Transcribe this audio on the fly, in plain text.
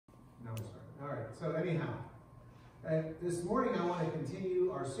So anyhow, this morning I want to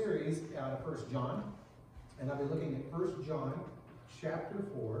continue our series out of 1 John. And I'll be looking at 1 John chapter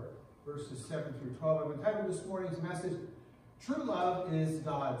 4, verses 7 through 12. I've entitled this morning's message, True Love is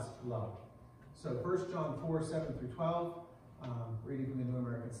God's Love. So 1 John 4, 7 through 12, reading from the New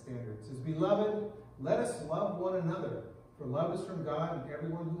American Standard. It says, Beloved, let us love one another, for love is from God, and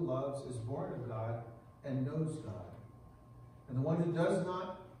everyone who loves is born of God and knows God. And the one who does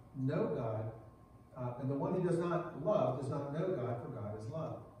not know God, and the one who does not love does not know God, for God is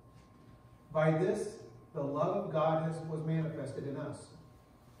love. By this, the love of God was manifested in us,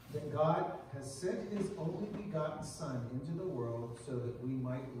 that God has sent his only begotten Son into the world so that we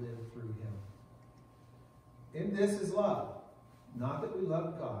might live through him. In this is love, not that we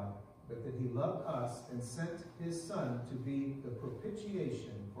loved God, but that he loved us and sent his Son to be the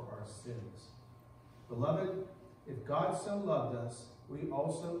propitiation for our sins. Beloved, if God so loved us, we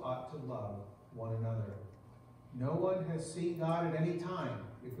also ought to love one another. No one has seen God at any time.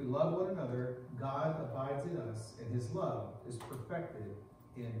 If we love one another, God abides in us, and his love is perfected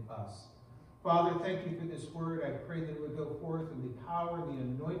in us. Father, thank you for this word. I pray that it would go forth in the power and the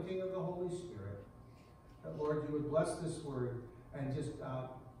anointing of the Holy Spirit. That, Lord, you would bless this word and just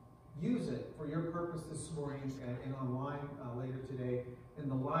use it for your purpose this morning and online later today in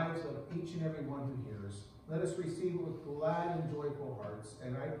the lives of each and every one who hears. Let us receive it with glad and joyful hearts.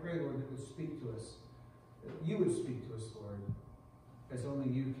 And I pray, Lord, that it would speak to us, that you would speak to us, Lord, as only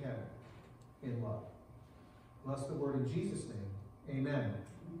you can in love. Bless the word in Jesus' name. Amen.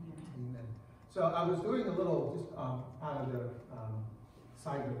 Amen. So I was doing a little, just out of the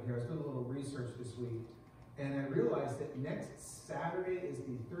side note here, I was doing a little research this week, and I realized that next Saturday is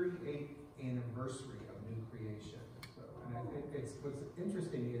the 38th anniversary of New Creation. So, and what's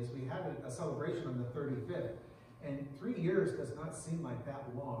interesting is we had a celebration on the 35th, and 3 years does not seem like that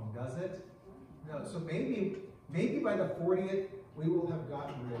long, does it? No. So maybe by the 40th, we will have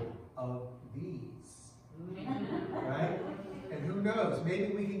gotten rid of these, right? And who knows,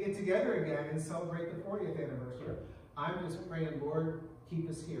 maybe we can get together again and celebrate the 40th anniversary. I'm just praying, Lord, keep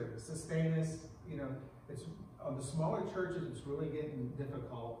us here, sustain us. You know, it's on the smaller churches, it's really getting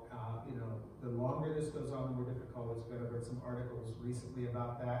difficult. You know, the longer this goes on, the more difficult it's been. I've read some articles recently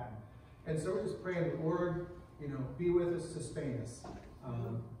about that. And so we're just praying, Lord, you know, be with us, sustain us.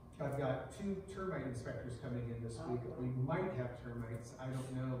 I've got 2 termite inspectors coming in this week. We might have termites. I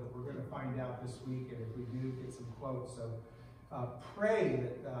don't know, but we're going to find out this week. And if we do, get some quotes. So pray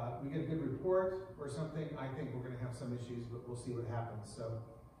that we get a good report or something. I think we're going to have some issues, but we'll see what happens. So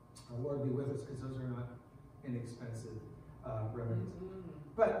Lord, be with us, because those are not inexpensive remedies.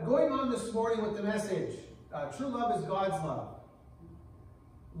 But going on this morning with the message, true love is God's love.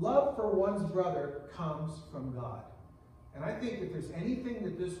 Love for one's brother comes from God. And I think if there's anything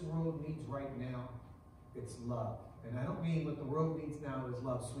that this world needs right now, it's love. And I don't mean what the world needs now is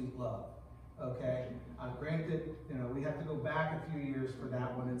love, sweet love. Okay? Granted, you know, we have to go back a few years for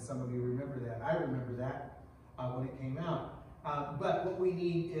that one, and some of you remember that. I remember that when it came out. But what we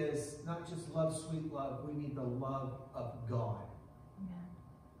need is not just love, sweet love. We need the love of God.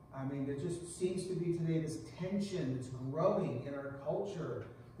 Yeah. I mean, there just seems to be today this tension that's growing in our culture.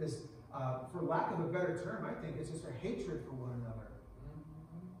 This, for lack of a better term, I think it's just a hatred for one another.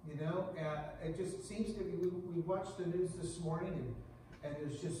 You know, it just seems to be. We watched the news this morning, and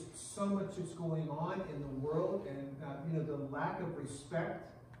there's just so much that's going on in the world, and you know, the lack of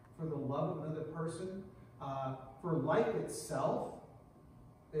respect for the love of another person. For life itself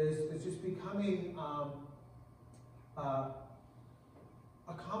is just becoming a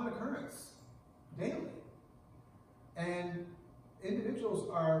common occurrence daily. And individuals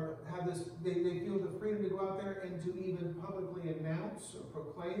have this, they feel the freedom to go out there and to even publicly announce or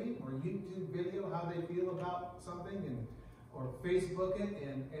proclaim or YouTube video how they feel about something, or Facebook it,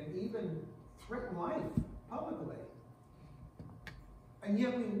 and even threaten life publicly. And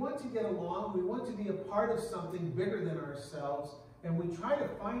yet we want to get along, we want to be a part of something bigger than ourselves, and we try to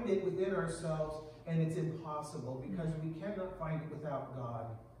find it within ourselves, and it's impossible because we cannot find it without God.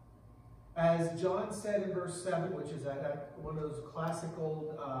 As John said in verse 7, which is one of those classic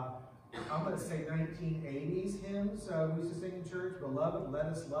old, I'm going to say 1980s hymns we used to sing in church, Beloved, let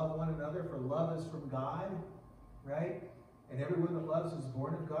us love one another, for love is from God, right? And everyone that loves is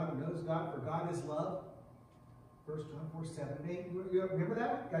born of God and knows God, for God is love. 1 John 4, 7 and 8. You remember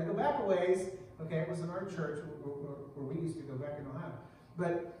that? Got to go back a ways. Okay, it was in our church where we used to go back in Ohio.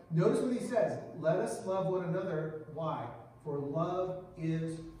 But notice what he says. Let us love one another. Why? For love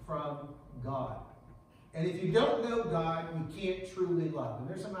is from God. And if you don't know God, you can't truly love. And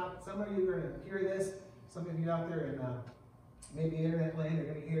there's some of you are going to hear this. Some of you out there in maybe internet land are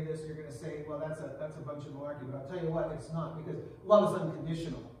going to hear this. You're going to say, well, that's that's a bunch of malarkey. But I'll tell you what, it's not, because love is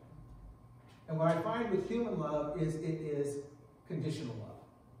unconditional. And what I find with human love is it is conditional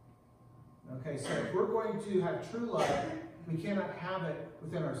love. Okay, so if we're going to have true love, we cannot have it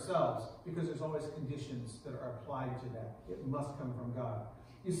within ourselves, because there's always conditions that are applied to that. It must come from God.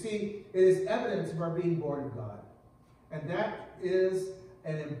 You see, it is evidence of our being born of God. And that is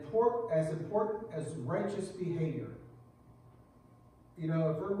as important as righteous behavior. You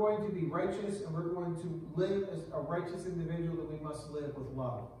know, if we're going to be righteous and we're going to live as a righteous individual, then we must live with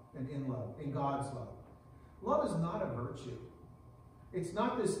love and in love, in God's love. Love is not a virtue. It's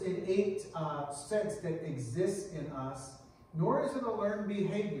not this innate sense that exists in us, nor is it a learned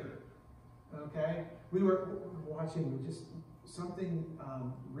behavior. Okay? We were watching just something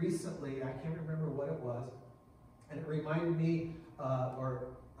recently, I can't remember what it was, and it reminded me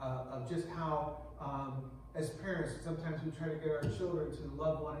of just how, as parents, sometimes we try to get our children to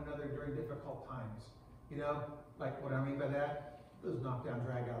love one another during difficult times. You know, like what I mean by that? Those knockdown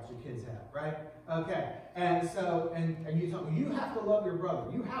dragouts your kids have, right? Okay, and so, and you tell me, you have to love your brother,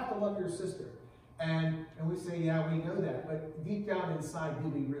 you have to love your sister. And we say, yeah, we know that, but deep down inside, do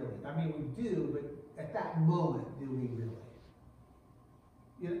we really? I mean, we do, but at that moment, do we really?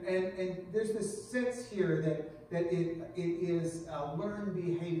 You know, and there's this sense here that it is a learned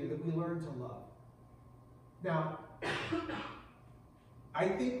behavior, that we learn to love. Now, I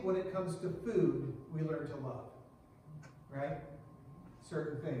think when it comes to food, we learn to love, right?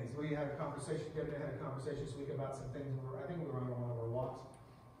 Certain things. We had a conversation, Kevin and I had a conversation this week about some things. I think we were on one of our walks.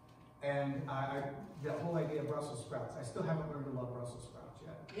 And the whole idea of Brussels sprouts, I still haven't learned to love Brussels sprouts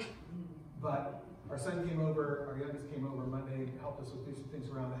yet. But our son came over, our youngest came over Monday, helped us with do some things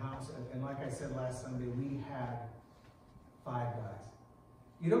around the house. And like I said last Sunday, we had 5 guys.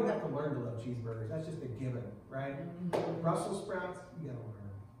 You don't have to learn to love cheeseburgers. That's just a given, right? Brussels sprouts, you gotta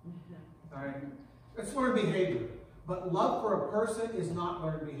learn. All right? It's learned behavior. But love for a person is not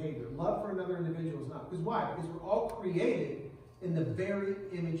learned behavior. Love for another individual is not. Because why? Because we're all created in the very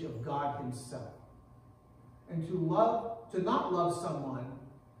image of God himself. And to not love someone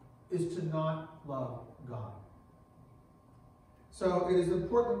is to not love God. So it is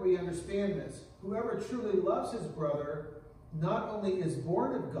important we understand this. Whoever truly loves his brother not only is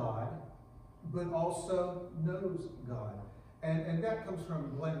born of God, but also knows God. And that comes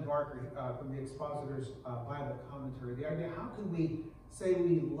from Glenn Barker, from the Expositor's Bible Commentary. The idea, how can we say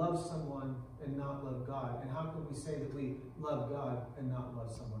we love someone and not love God? And how can we say that we love God and not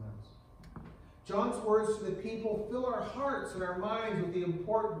love someone else? John's words to the people fill our hearts and our minds with the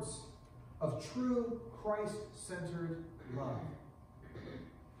importance of true Christ-centered love.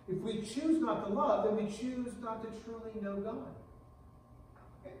 If we choose not to love, then we choose not to truly know God.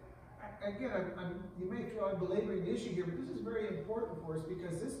 Again, you may feel I'm belaboring the issue here, but this is very important for us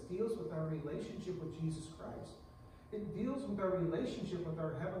because this deals with our relationship with Jesus Christ. It deals with our relationship with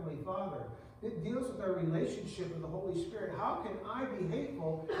our Heavenly Father. It deals with our relationship with the Holy Spirit. How can I be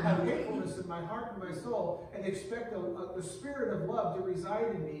hateful, have hatefulness in my heart and my soul, and expect the Spirit of love to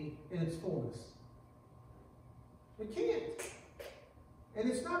reside in me in its fullness? It can't. And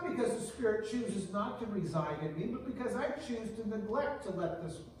it's not because the Spirit chooses not to reside in me, but because I choose to neglect to let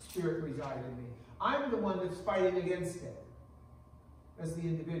the Spirit reside in me. I'm the one that's fighting against it as the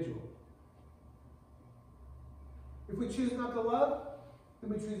individual. If we choose not to love,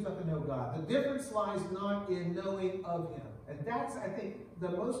 then we choose not to know God. The difference lies not in knowing of him. And that's, I think,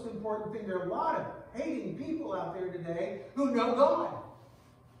 the most important thing. There are a lot of hating people out there today who know God,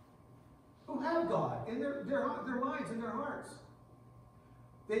 who have God in their minds and their hearts.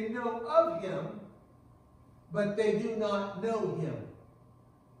 They know of him, but they do not know him.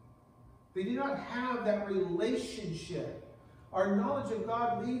 They do not have that relationship. Our knowledge of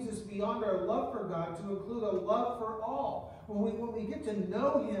God leads us beyond our love for God to include a love for all. When we get to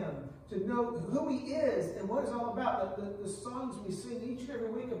know him, to know who he is and what it's all about, the songs we sing each and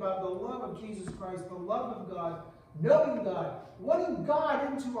every week about the love of Jesus Christ, the love of God, knowing God, wanting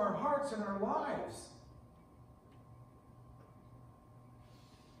God into our hearts and our lives.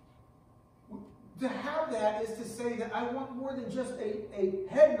 To have that is to say that I want more than just a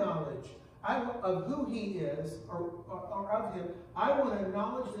head knowledge of who he is or of him. I want a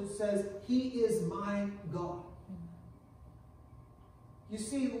knowledge that says he is my God. You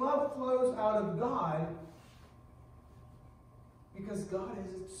see, love flows out of God because God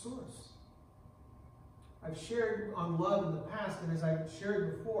is its source. I've shared on love in the past, and as I've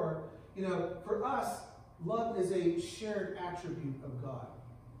shared before, you know, for us, love is a shared attribute of God.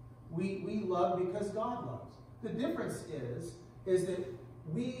 We love because God loves. The difference is that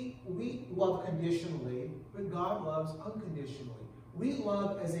we love conditionally, but God loves unconditionally. We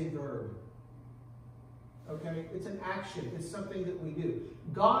love as a verb. Okay? It's an action. It's something that we do.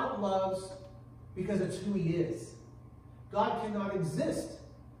 God loves because it's who he is. God cannot exist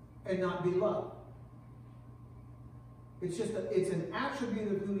and not be loved. It's just it's an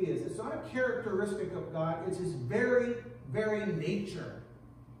attribute of who he is. It's not a characteristic of God. It's his very, very nature.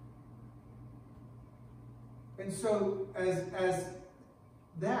 And so as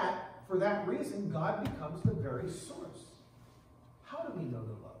that, for that reason, God becomes the very source. How do we know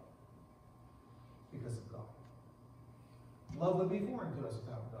the love? Because of God. Love would be foreign to us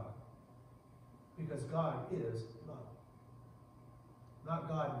without God. Because God is love. Not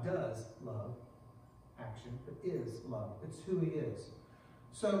God does love, action, but is love. It's who he is.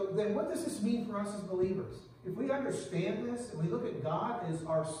 So then what does this mean for us as believers? If we understand this and we look at God as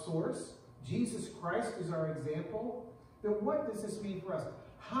our source, Jesus Christ is our example, then what does this mean for us?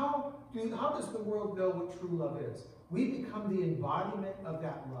 How does the world know what true love is? We become the embodiment of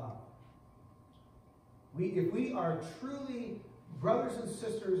that love. If we are truly brothers and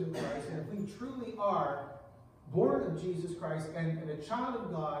sisters in Christ, and if we truly are born of Jesus Christ and a child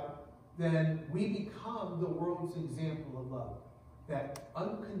of God, then we become the world's example of love. That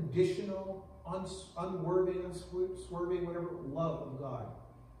unconditional, unswerving, unswerving, whatever, love of God.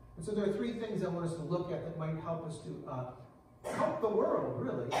 And so there are three things I want us to look at that might help us to help the world,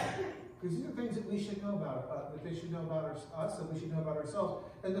 really. Because these are things that we should know about, that they should know about us, and we should know about ourselves.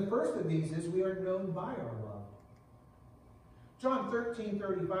 And the first of these is we are known by our love. John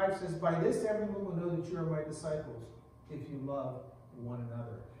 13:35 says, "By this everyone will know that you are my disciples, if you love one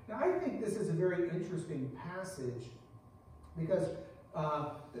another." Now, I think this is a very interesting passage because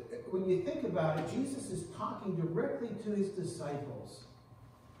when you think about it, Jesus is talking directly to his disciples.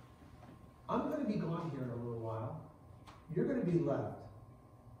 I'm going to be gone here in a little while. You're going to be left.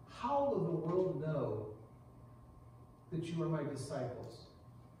 How will the world know that you are my disciples?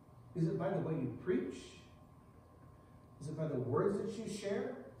 Is it by the way you preach? Is it by the words that you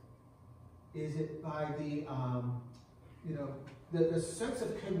share? Is it by the the sense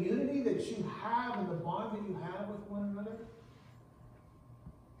of community that you have and the bond that you have with one another?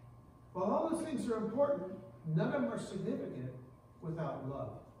 While all those things are important, none of them are significant without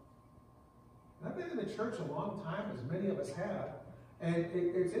love. And I've been in the church a long time, as many of us have, and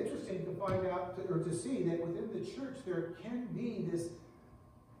it's interesting to find out, or to see that within the church there can be this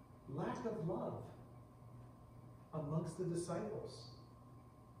lack of love amongst the disciples.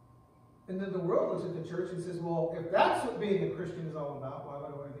 And then the world looks at the church and says, well, if that's what being a Christian is all about, why would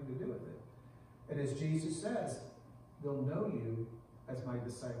I want anything to do with it? And as Jesus says, they'll know you as my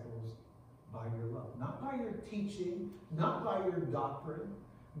disciples by your love. Not by your teaching, not by your doctrine,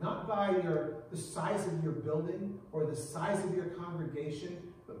 not by the size of your building or the size of your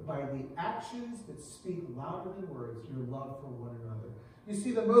congregation, but by the actions that speak louder than words, your love for one another. You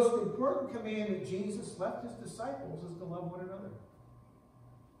see, the most important command that Jesus left his disciples is to love one another.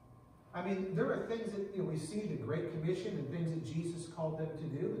 I mean, there are things that we see the Great Commission and things that Jesus called them to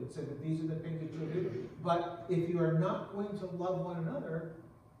do and said that these are the things that you'll do. But if you are not going to love one another,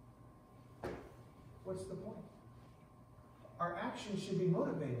 what's the point? Our actions should be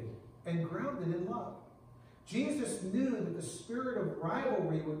motivated and grounded in love. Jesus knew that the spirit of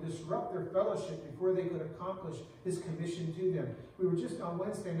rivalry would disrupt their fellowship before they could accomplish his commission to them. We were just on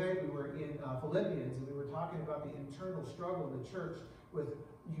Wednesday night, we were in Philippians, and we were talking about the internal struggle of the church with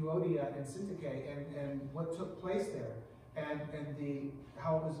Euodia and Syntyche and what took place there, and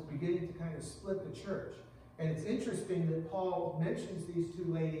how it was beginning to kind of split the church. And it's interesting that Paul mentions these two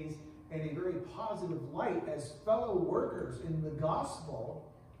ladies in a very positive light as fellow workers in the gospel.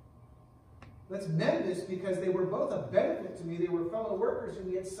 Let's mend this because they were both a benefit to me. They were fellow workers,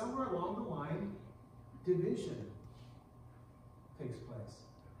 and yet somewhere along the line, division takes place.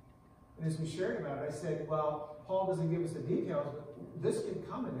 And as we shared about it, I said, well, Paul doesn't give us the details, but this can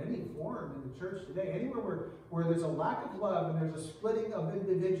come in any form in the church today. Anywhere where there's a lack of love and there's a splitting of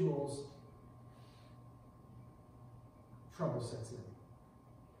individuals, trouble sets in.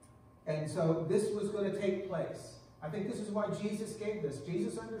 And so this was going to take place. I think this is why Jesus gave this.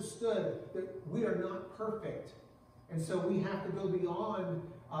 Jesus understood that we are not perfect. And so we have to go beyond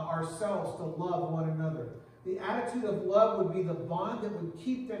ourselves to love one another. The attitude of love would be the bond that would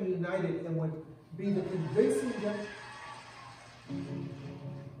keep them united and would be the convincing that...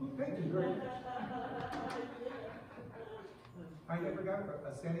 Thank you very much. I never got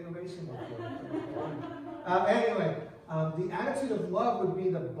a standing ovation before. Anyway, the attitude of love would be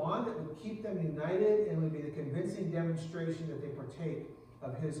the bond that would keep them united and would be the convincing demonstration that they partake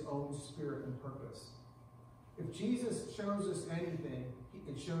of his own spirit and purpose. If Jesus shows us anything,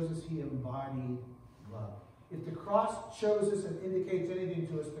 it shows us he embodied love. If the cross shows us and indicates anything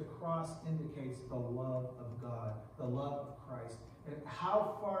to us, the cross indicates the love of God, the love of Christ, and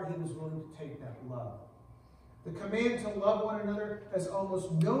how far he was willing to take that love. The command to love one another has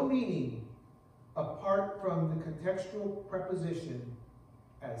almost no meaning apart from the contextual preposition,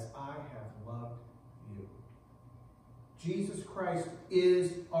 as I have loved you. Jesus Christ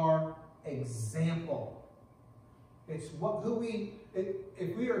is our example. It's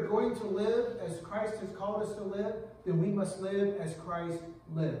if we are going to live as Christ has called us to live, then we must live as Christ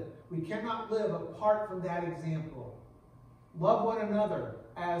lived. We cannot live apart from that example. Love one another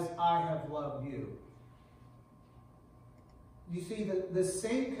as I have loved you. You see, the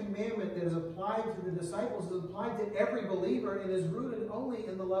same commandment that is applied to the disciples is applied to every believer and is rooted only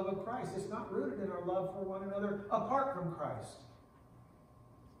in the love of Christ. It's not rooted in our love for one another apart from Christ.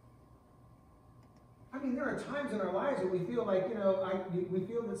 I mean, there are times in our lives when we feel like, we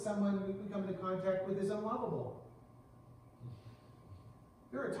feel that someone we come into contact with is unlovable.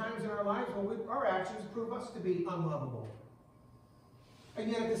 There are times in our lives when our actions prove us to be unlovable. And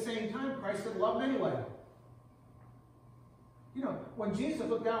yet at the same time, Christ said, love them anyway. When Jesus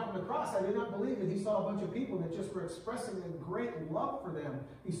looked down from the cross, I do not believe that he saw a bunch of people that just were expressing a great love for them.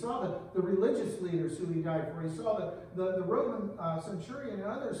 He saw the religious leaders who he died for. He saw the Roman centurion and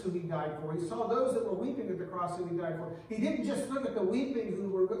others who he died for. He saw those that were weeping at the cross who he died for. He didn't just look at the weeping who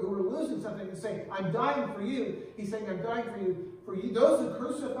were losing something and say, I'm dying for you. He's saying, I'm dying for you, those who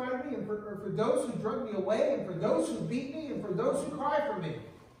crucified me, and for those who drug me away, and for those who beat me, and for those who cry for me.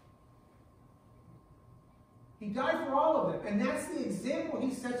 He died for all of them. And that's the example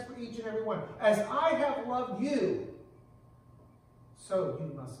he sets for each and every one. As I have loved you, so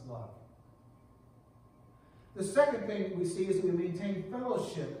you must love. The second thing we see is we maintain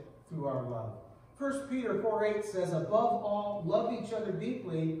fellowship through our love. 1 Peter 4:8 says, above all, love each other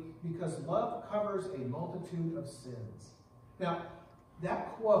deeply, because love covers a multitude of sins. Now,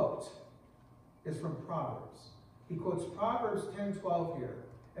 that quote is from Proverbs. He quotes Proverbs 10:12 here,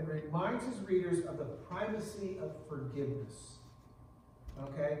 and reminds his readers of the primacy of forgiveness.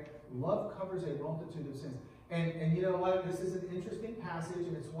 Okay? Love covers a multitude of sins. And you know what? This is an interesting passage,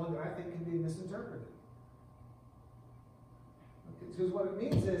 and it's one that I think can be misinterpreted. Because what it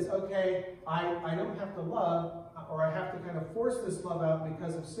means is, okay, I don't have to love, or I have to kind of force this love out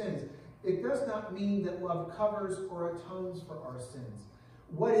because of sins. It does not mean that love covers or atones for our sins.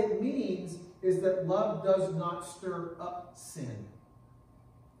 What it means is that love does not stir up sin.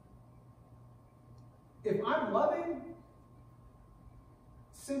 If I'm loving,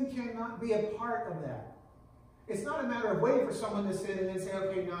 sin cannot be a part of that. It's not a matter of waiting for someone to sin and then say,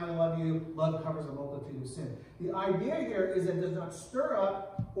 okay, now I love you. Love covers a multitude of sin. The idea here is that it does not stir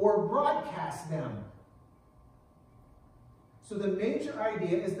up or broadcast them. So the major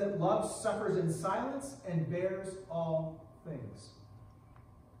idea is that love suffers in silence and bears all things.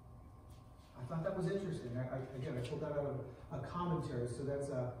 I thought that was interesting. Again, I pulled that out of a commentary. So that's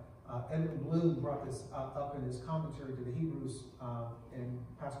Edmund Bloom brought this up in his commentary to the Hebrews and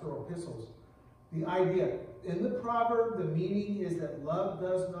pastoral epistles. The idea, in the proverb, the meaning is that love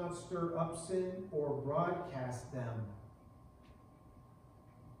does not stir up sin or broadcast them.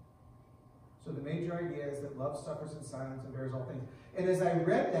 So the major idea is that love suffers in silence and bears all things. And as I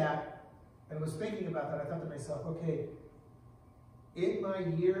read that and was thinking about that, I thought to myself, okay, in my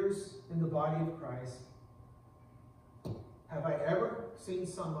years in the body of Christ, have I ever seen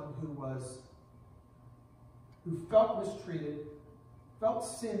someone who felt mistreated, felt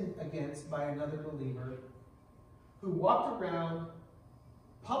sinned against by another believer, who walked around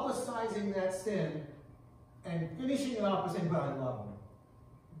publicizing that sin and finishing it off by saying, but I love them?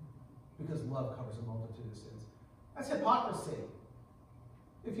 Because love covers a multitude of sins. That's hypocrisy.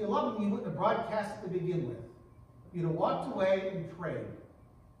 If you love them, you wouldn't have broadcast it to begin with. You'd have walked away and prayed.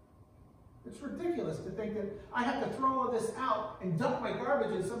 It's ridiculous to think that I have to throw all this out and dump my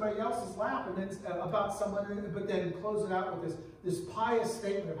garbage in somebody else's lap and then about someone, but then close it out with this pious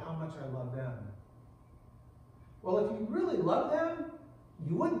statement of how much I love them. Well, if you really love them,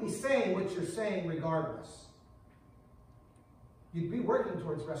 you wouldn't be saying what you're saying regardless. You'd be working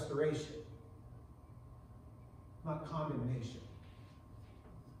towards restoration, not condemnation.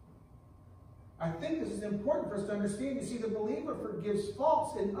 I think this is important for us to understand. You see, the believer forgives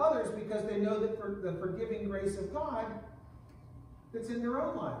faults in others because they know that for the forgiving grace of God that's in their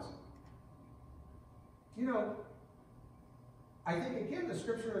own lives. You know, I think, again, the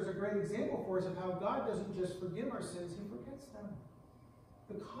Scripture is a great example for us of how God doesn't just forgive our sins, He forgets them.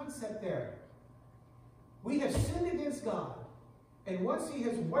 The concept there. We have sinned against God, and once He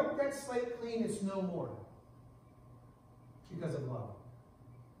has wiped that slate clean, it's no more because of love.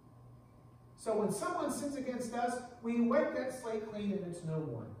 So when someone sins against us, we wipe that slate clean and it's no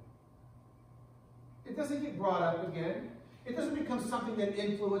more. It doesn't get brought up again. It doesn't become something that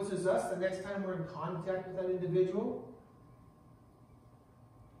influences us the next time we're in contact with that individual.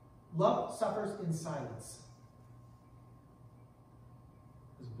 Love suffers in silence.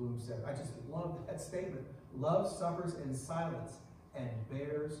 As Bloom said, I just love that statement. Love suffers in silence and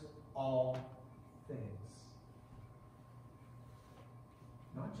bears all things.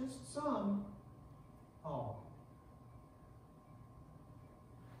 Not just some, all.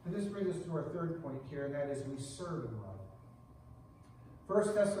 And this brings us to our third point here, and that is we serve in love.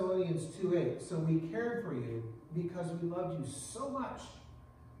 1 Thessalonians 2:8. So we cared for you because we loved you so much.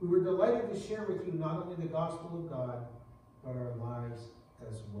 We were delighted to share with you not only the gospel of God, but our lives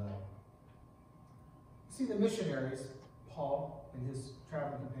as well. See, the missionaries, Paul and his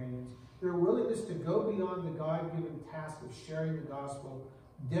traveling companions, their willingness to go beyond the God-given task of sharing the gospel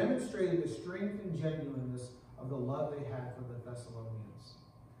demonstrated the strength and genuineness of the love they had for the Thessalonians.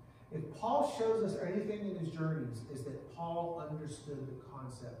 If Paul shows us anything in his journeys, is that Paul understood the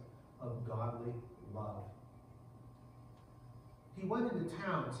concept of godly love. He went into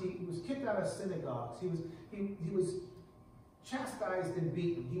towns. He was kicked out of synagogues. He was chastised and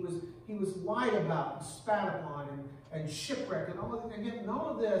beaten. He was lied about and spat upon and shipwrecked and all of that. And yet in all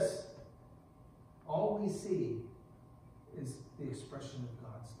of this, all we see is the expression of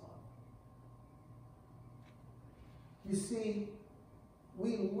God's love. You see,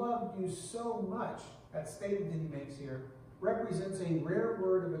 we loved you so much. That statement that he makes here represents a rare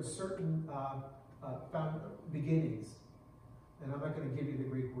word of uncertain beginnings. And I'm not going to give you the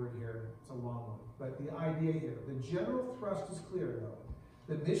Greek word here. It's a long one. But the idea here, the general thrust is clear, though.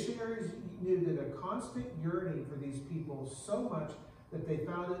 The missionaries knew that a constant yearning for these people so much that they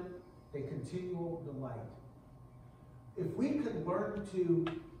found it a continual delight. If we could learn to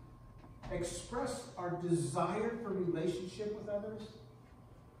express our desire for relationship with others,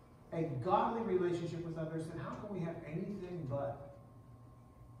 a godly relationship with others, then how can we have anything but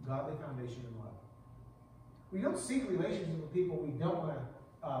godly foundation in love? We don't seek relationships with people we don't like.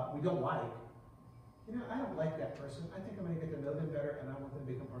 You know, I don't like that person. I think I'm going to get to know them better, and I want them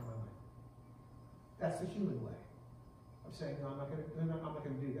to become part of my life. That's the human way of saying, no, I'm not going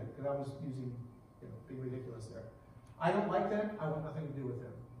to do that, because I was using, being ridiculous there. I don't like them. I want nothing to do with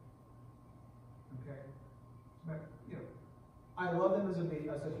them. Okay, but, I love them as a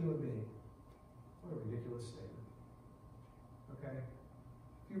human being. What a ridiculous statement. Okay,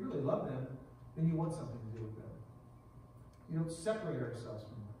 if you really love them, then you want something to do with them. You don't separate ourselves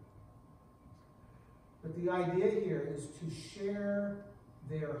from them. But the idea here is to share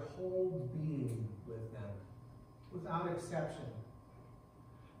their whole being with them, without exception.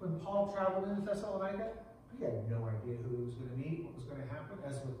 When Paul traveled into Thessalonica, he had no idea who he was going to meet, what was going to happen.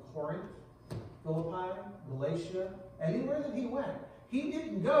 As with Corinth, Philippi, Galatia, anywhere that he went, he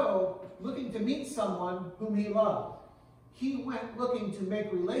didn't go looking to meet someone whom he loved. He went looking to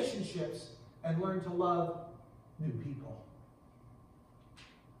make relationships and learn to love new people.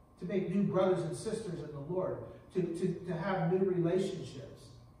 To make new brothers and sisters in the Lord. To have new relationships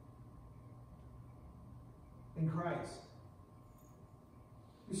in Christ.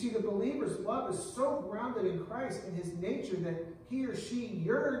 You see, the believer's love is so grounded in Christ and his nature that he or she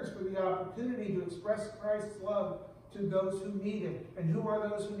yearns for the opportunity to express Christ's love to those who need him. And who are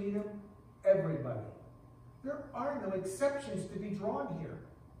those who need him? Everybody. There are no exceptions to be drawn here.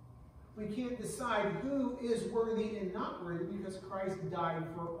 We can't decide who is worthy and not worthy because Christ died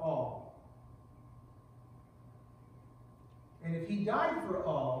for all. And if he died for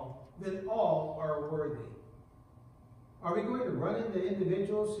all, then all are worthy. Are we going to run into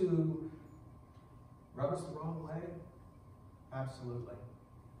individuals who rub us the wrong way? Absolutely.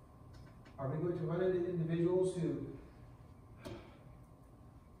 Are we going to run into individuals who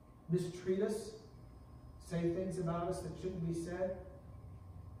mistreat us, say things about us that shouldn't be said,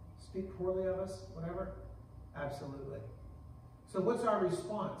 speak poorly of us, whatever? Absolutely. So what's our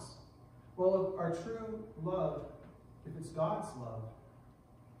response? Well, our true love, if it's God's love,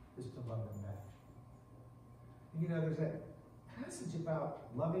 is to love them back. You know, there's that passage about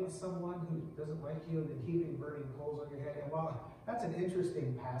loving someone who doesn't like you and then heaping burning coals on your head. And while that's an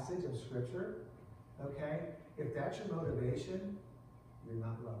interesting passage of Scripture, okay, if that's your motivation, you're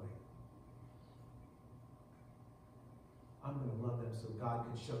not loving. I'm going to love them so God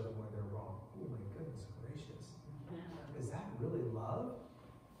can show them where they're wrong. Oh my goodness gracious. Is that really love?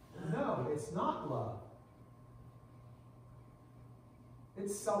 No, it's not love.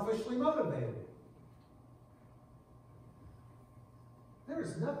 It's selfishly motivated. There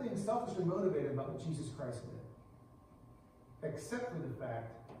is nothing selfishly motivated about what Jesus Christ did. Except for the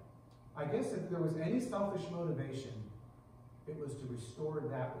fact, I guess if there was any selfish motivation, it was to restore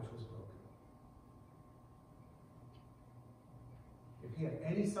that which was broken. If he had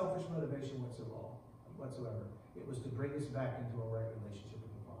any selfish motivation whatsoever, it was to bring us back into a right relationship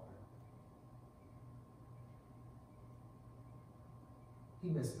with the Father. He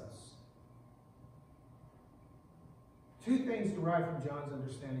missed us. Two things derive from John's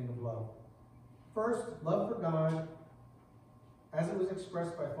understanding of love. First, love for God, as it was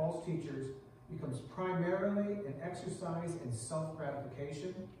expressed by false teachers, becomes primarily an exercise in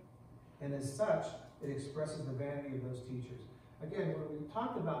self-gratification, and as such, it expresses the vanity of those teachers. Again, when we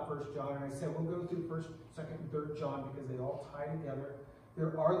talked about 1 John, and I said we'll go through 1st, 2nd, and 3rd John because they all tie together,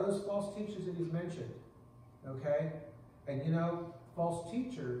 there are those false teachers that he's mentioned, okay? And you know, false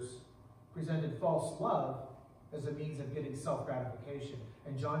teachers presented false love as a means of getting self-gratification.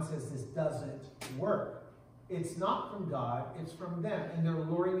 And John says this doesn't work. It's not from God, it's from them, and they're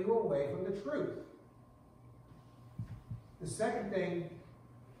luring you away from the truth. The second thing,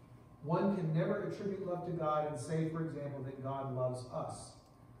 one can never attribute love to God and say, for example, that God loves us.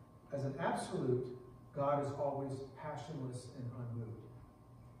 As an absolute, God is always passionless and unmoved.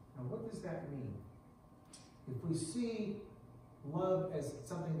 Now, what does that mean? If we see love as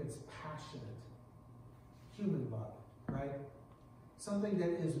something that's passionate, human love, right? Something that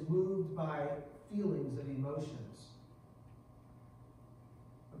is moved by feelings and emotions.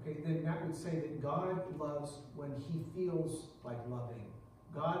 Okay, then that would say that God loves when he feels like loving.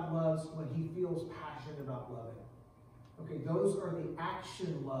 God loves when he feels passionate about loving. Okay, those are the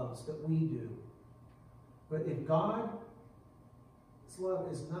action loves that we do. But if God's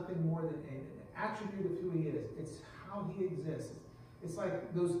love is nothing more than an attribute of who he is, it's how he exists. It's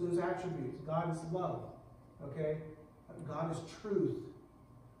like those attributes. God is love. Okay? God is truth.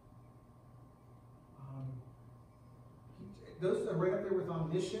 Those are right up there with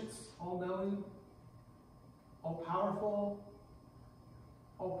omniscience, all-knowing, all-powerful,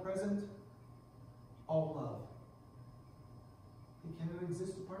 all-present, all-love. He cannot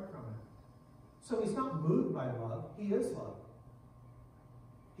exist apart from it. So he's not moved by love. He is love.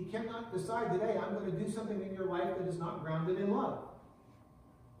 He cannot decide today, I'm going to do something in your life that is not grounded in love.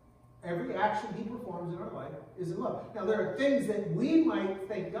 Every action he performs in our life is in love. Now, there are things that we might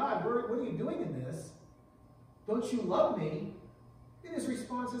think, God, what are you doing in this? Don't you love me? And his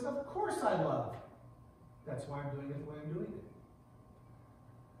response is, of course I love. That's why I'm doing it the way I'm doing it.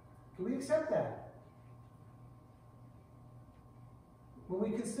 Can we accept that?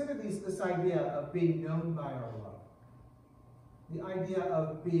 When we consider this idea of being known by our love, the idea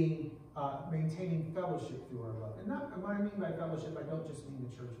of being maintaining fellowship through our love. And what I mean by fellowship, I don't just mean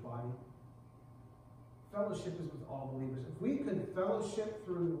the church body. Fellowship is with all believers. If we could fellowship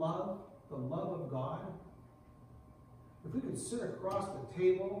through love, the love of God, if we could sit across the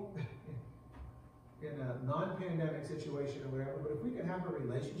table in a non-pandemic situation or whatever, but if we could have a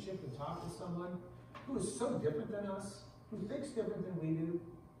relationship and talk to someone who is so different than us, who thinks different than we do,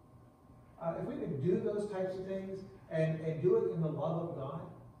 if we could do those types of things and do it in the love of God,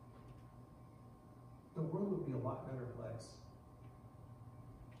 the world would be a lot better place.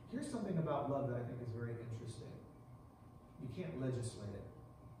 Here's something about love that I think is very interesting. You can't legislate it.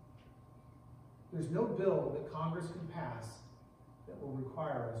 There's no bill that Congress can pass that will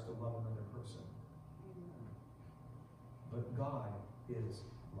require us to love another person. But God is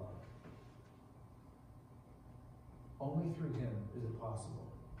love. Only through him is it possible.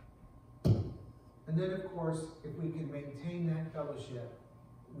 And then, of course, if we can maintain that fellowship,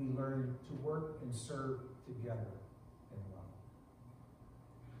 we learn to work and serve together in love.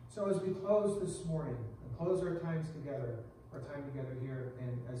 So as we close this morning and close our time together here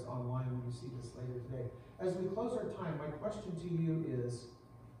and as online when you see this later today, as we close our time, my question to you is,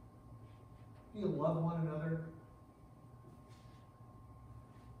 do you love one another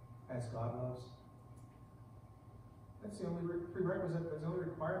as God loves? That's the only prerequisite, that's the only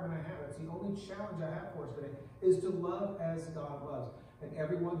requirement I have. That's the only challenge I have for us today, is to love as God loves. And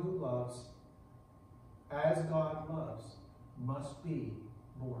everyone who loves as God loves must be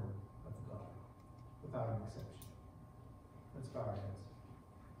born of God, without an exception. Let's bow our heads.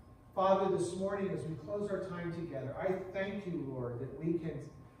 Father, this morning as we close our time together, I thank you, Lord, that we can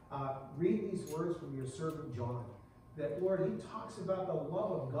read these words from your servant John. That, Lord, he talks about the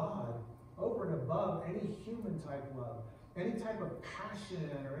love of God over and above any human type love, any type of passion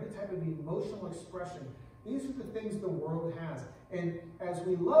or any type of emotional expression. These are the things the world has. And as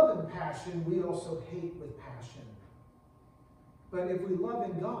we love in passion, we also hate with passion. But if we love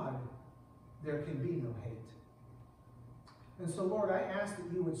in God, there can be no hate. And so, Lord, I ask that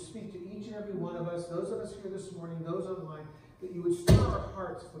you would speak to each and every one of us, those of us here this morning, those online, that you would stir our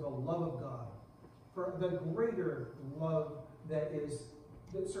hearts for the love of God, for the greater love that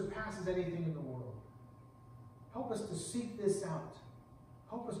surpasses anything in the world. Help us to seek this out.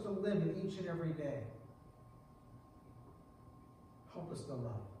 Help us to live it each and every day. Help us to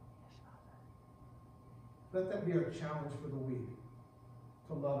love. Let that be our challenge for the week,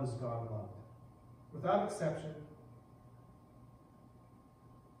 to love as God loved. Without exception,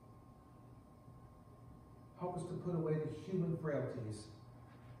 help us to put away the human frailties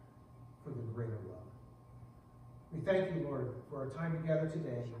for the greater love. We thank you, Lord, for our time together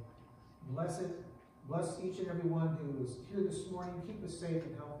today. Bless it. Bless each and every one who is here this morning. Keep us safe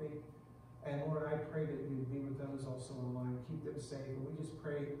and healthy. And Lord, I pray that you be with those also online. Keep them safe. And we just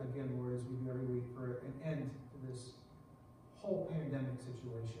pray again, Lord, as we do every week, for an end to this whole pandemic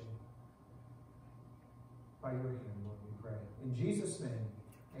situation. By your hand, Lord, we pray. In Jesus' name,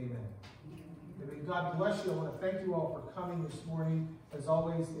 amen. May God bless you. I want to thank you all for coming this morning. As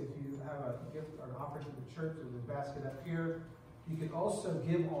always, if you have a gift or an offering to the church, there's a basket up here. You can also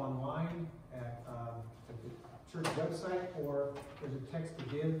give online at the church website, or there's a text to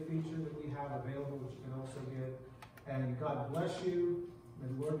give feature that we have available, which you can also give. And God bless you. May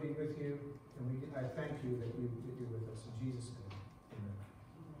the Lord be with you. And I thank you that you're with us. In Jesus' name.